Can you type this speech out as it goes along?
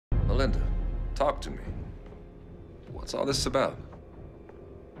Melinda, talk to me. What's all this about?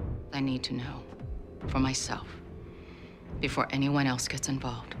 I need to know for myself before anyone else gets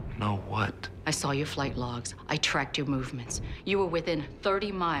involved. Know what? I saw your flight logs. I tracked your movements. You were within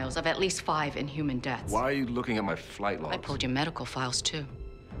 30 miles of at least 5 inhuman deaths. Why are you looking at my flight logs? I pulled your medical files, too.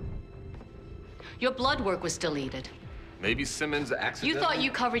 Your blood work was deleted. Maybe Simmons accidentally... You thought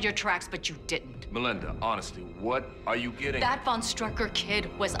you covered your tracks, but you didn't. Melinda, honestly, what are you getting? That von Strucker kid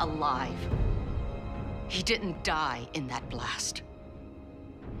was alive. He didn't die in that blast.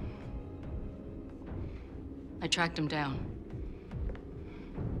 I tracked him down.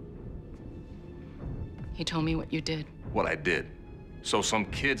 He told me what you did. What I did. So some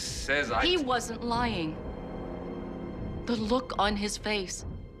kid says I... He wasn't lying. The look on his face.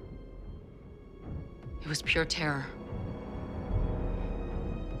 It was pure terror.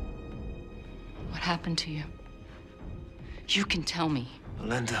 What happened to you? You can tell me.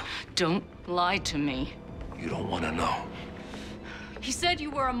 Melinda. Don't lie to me. You don't want to know. He said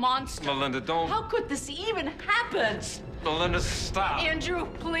you were a monster. Melinda, don't... How could this even happen? Melinda, stop. Andrew,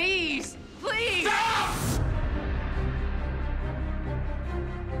 please. Please. Stop!